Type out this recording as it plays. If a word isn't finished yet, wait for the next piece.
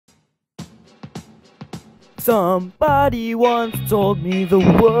Somebody once told me the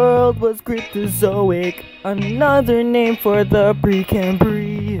world was Cryptozoic, another name for the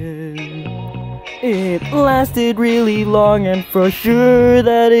Precambrian. It lasted really long, and for sure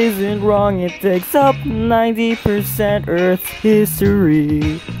that isn't wrong. It takes up 90% Earth's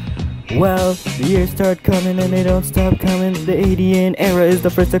history. Well, the years start coming and they don't stop coming. The 80 era is the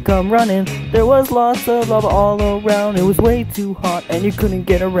first to come running. There was lots of lava all around. It was way too hot and you couldn't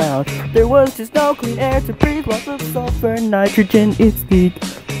get around. There was just no clean air to breathe. Lots of sulfur and nitrogen, it's leaked.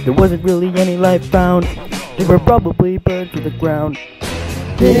 There wasn't really any life found. They were probably burned to the ground.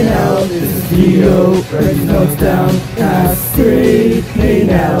 Hey now, this is Geo, write these notes down, S3. Hey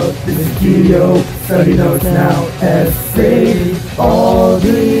now, this is Geo, study notes now, S3. All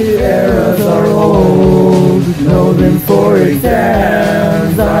the eras are old, know them for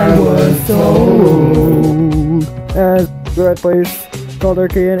exams, I was told. As the right place called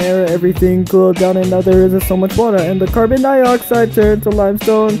Archean era, everything cooled down and now there isn't so much water, and the carbon dioxide turned to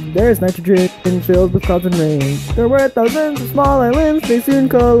limestone. There's nitrogen filled with clouds and rain. There were thousands of small islands, they soon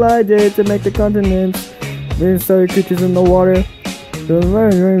collided to make the continents. There's other creatures in the water, the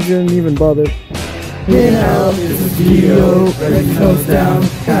rains didn't even bother. Hey now, this is Geo, write these notes down,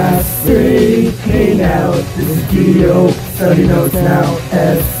 S3. Hey now, this is Geo, study notes now,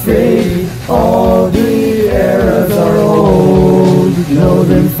 S3. All the eras are old, know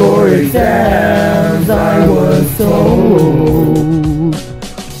them for exams, I was told.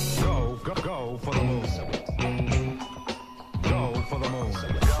 Go for the moon. Go for the moon.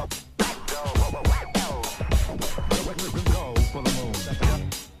 Go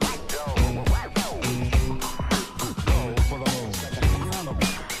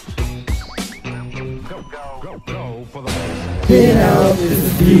for the moon. Hey now, this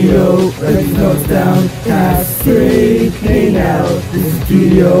is Geo, write these notes down, S3. Hey now, this is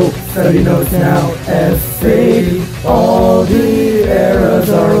Geo, study notes now, S3. All the eras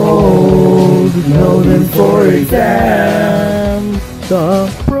are old, know them for exams. The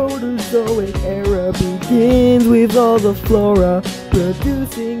Proterozoic era begins with all the flora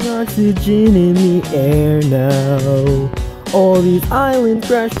producing oxygen in the air now. All these islands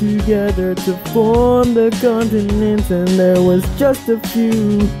crashed together to form the continents, and there was just a few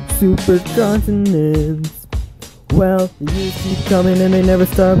supercontinents. Well, the years keep coming and they never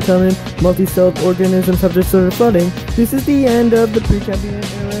stop coming. Multi-celled organisms have just started flooding. This is the end of the Precambrian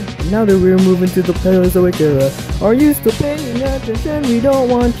era. Now that we're moving to the Paleozoic era. Are you still paying attention? We don't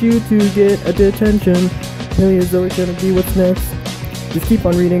want you to get a detention. Paleozoic gonna be what's next. Just keep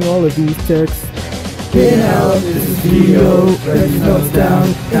on reading all of these texts. Hey now, this is Geo, write these notes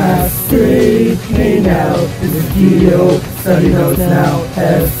down, S3. Hey now, this is Geo, study notes now,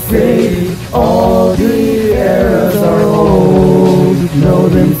 S3. All the eras are old, know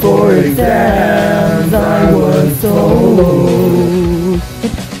them for exams, I was told.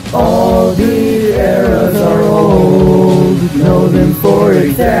 All the eras are old, know them for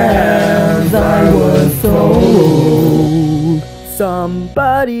exams, I was told.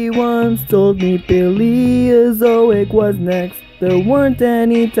 Somebody once told me Paleozoic was next. There weren't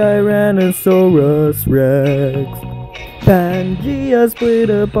any Tyrannosaurus Rex. Pangea split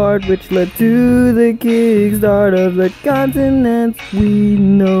apart, which led to the kickstart of the continents we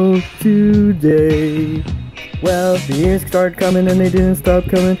know today. Well, the years started coming and they didn't stop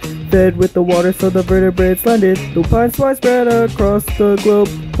coming. Fed with the water so the vertebrates landed. The pines widespread across the globe.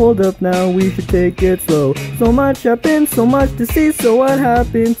 Hold up now, we should take it slow. So much happened, so much to see. So what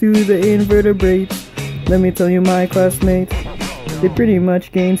happened to the invertebrates? Let me tell you, my classmates, they pretty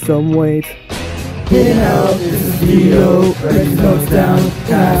much gained some weight. Hey now, this is Geo, write these notes down,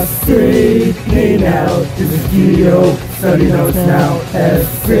 S3. Hey now, this is Geo, study notes now,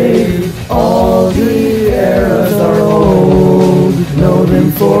 S3. All the eras are old, know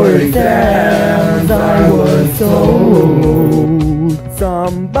them for exams, I was told.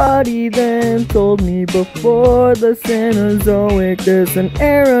 Somebody then told me before the Cenozoic, there's an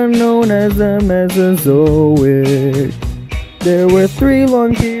era known as the Mesozoic. There were 3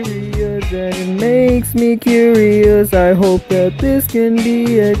 long periods and it makes me curious. I hope that this can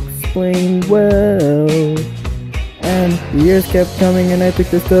be explained well. And the years kept coming and I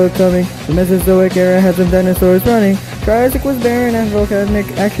think they're still coming. The Mesozoic era had some dinosaurs running. Triassic was barren and volcanic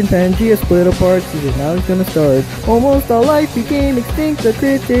action. Pangea split apart, so now it's gonna start. Almost all life became extinct. The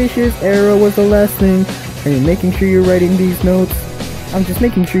Cretaceous era was the last thing. Are you making sure you're writing these notes? I'm just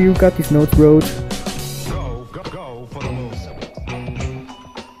making sure you got these notes wrote. Go for the moon.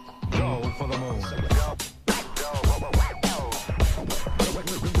 Go for the moon. Go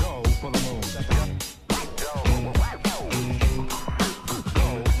for the moon.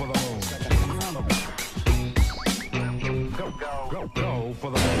 Go for the moon.